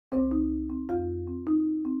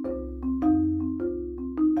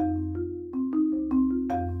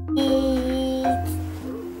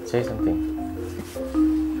Say something.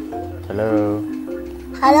 Hello.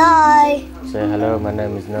 Hello. Say hello, my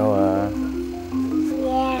name is Noah.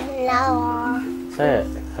 Yeah, Noah. Say it.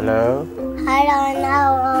 Hello. Hello,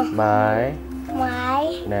 Noah. My My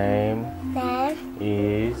name name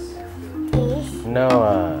is is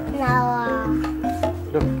Noah. Noah.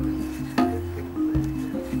 Look.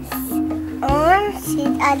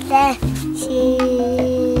 Sit at the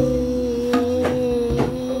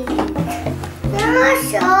No,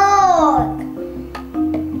 short.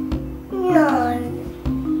 No.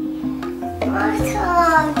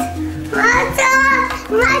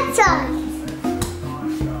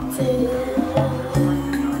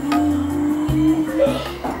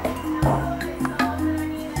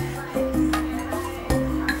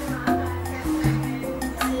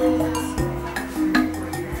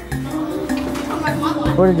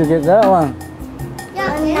 Where did you get that one?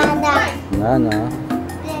 Nana. Nana.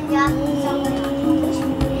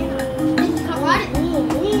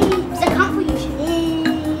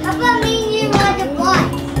 How about me and you ride the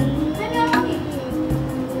bike?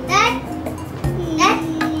 Dad,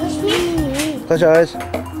 push me. Close your eyes.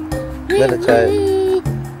 Let it tight.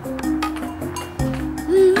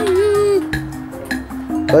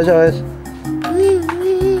 Close your eyes.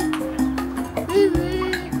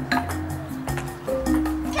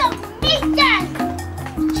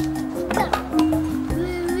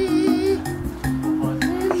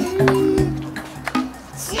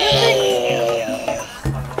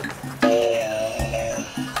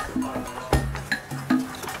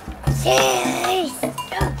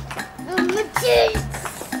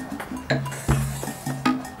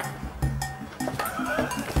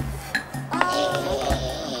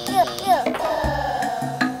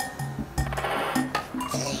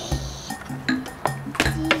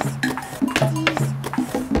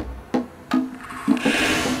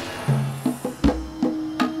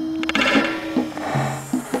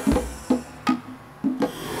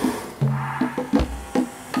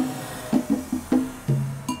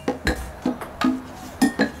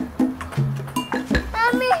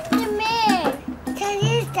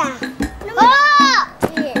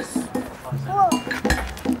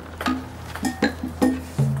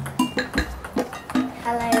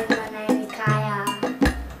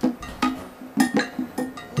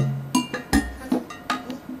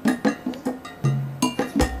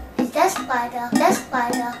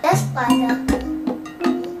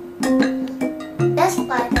 That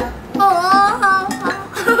spider. Oh.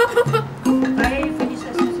 Kaya yung finish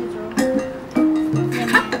na si Joe.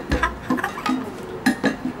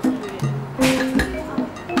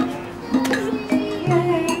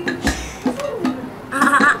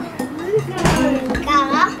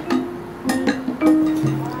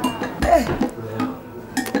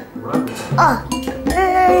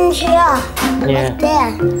 Here. Yeah.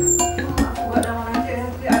 There.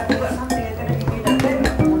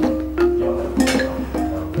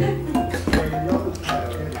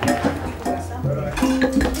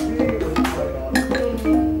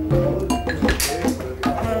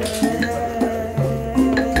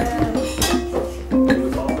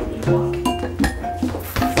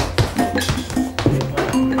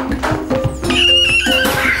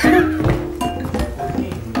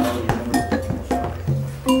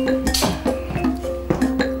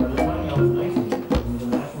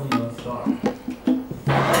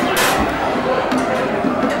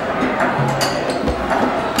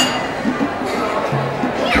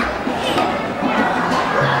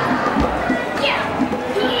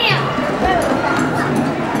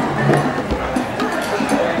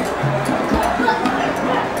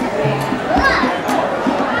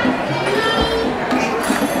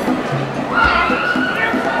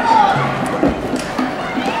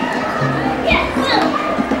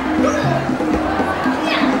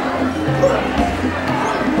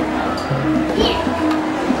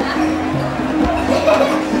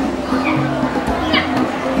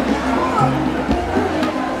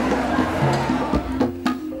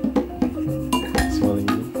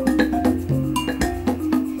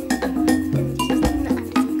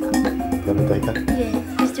 Yeah,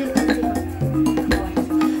 he's doing everything wrong.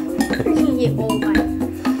 Yeah, all right.